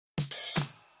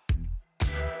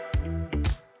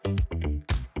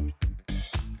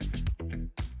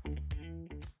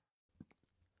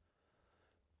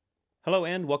Hello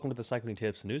and welcome to the Cycling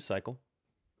Tips News Cycle.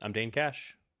 I'm Dane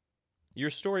Cash.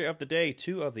 Your story of the day: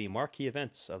 two of the marquee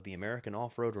events of the American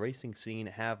off-road racing scene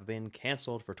have been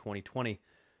canceled for 2020.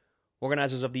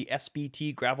 Organizers of the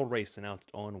SBT Gravel Race announced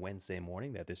on Wednesday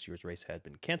morning that this year's race had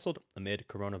been canceled amid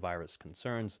coronavirus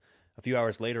concerns. A few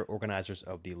hours later, organizers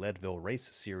of the Leadville Race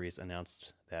Series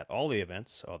announced that all the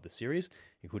events of the series,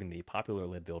 including the popular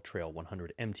Leadville Trail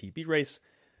 100 MTB race,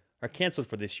 are canceled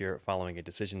for this year following a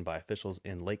decision by officials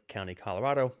in Lake County,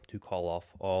 Colorado, to call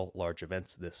off all large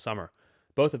events this summer.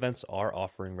 Both events are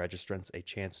offering registrants a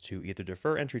chance to either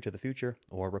defer entry to the future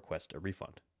or request a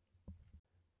refund.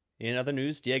 In other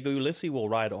news, Diego Ulissi will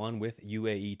ride on with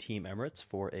UAE Team Emirates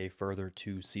for a further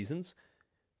 2 seasons.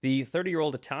 The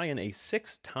 30-year-old Italian, a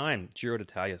 6-time Giro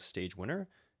d'Italia stage winner,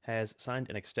 has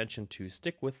signed an extension to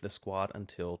stick with the squad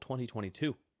until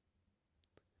 2022.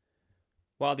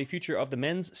 While the future of the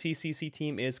men's CCC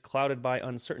team is clouded by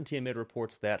uncertainty amid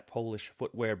reports that Polish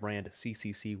footwear brand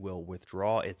CCC will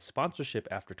withdraw its sponsorship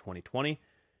after 2020,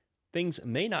 things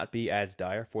may not be as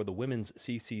dire for the women's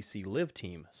CCC Live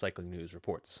team, Cycling News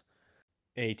reports.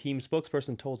 A team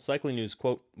spokesperson told Cycling News,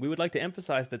 quote, "We would like to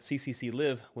emphasize that CCC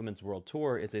Live Women's World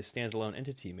Tour is a standalone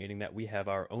entity, meaning that we have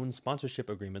our own sponsorship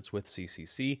agreements with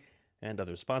CCC and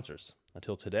other sponsors.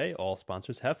 Until today, all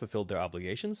sponsors have fulfilled their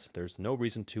obligations. There's no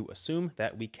reason to assume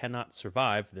that we cannot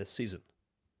survive this season."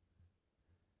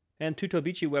 And Tutto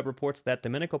Bici Web reports that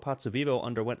Domenico Pozzovivo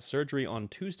underwent surgery on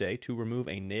Tuesday to remove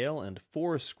a nail and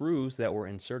 4 screws that were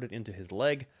inserted into his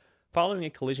leg following a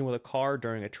collision with a car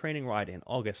during a training ride in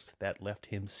August that left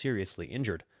him seriously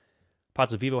injured.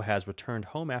 Pozzovivo has returned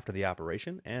home after the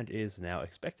operation and is now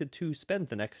expected to spend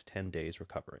the next 10 days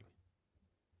recovering.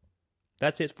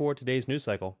 That's it for today's news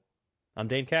cycle. I'm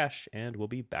Dane Cash, and we'll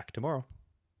be back tomorrow.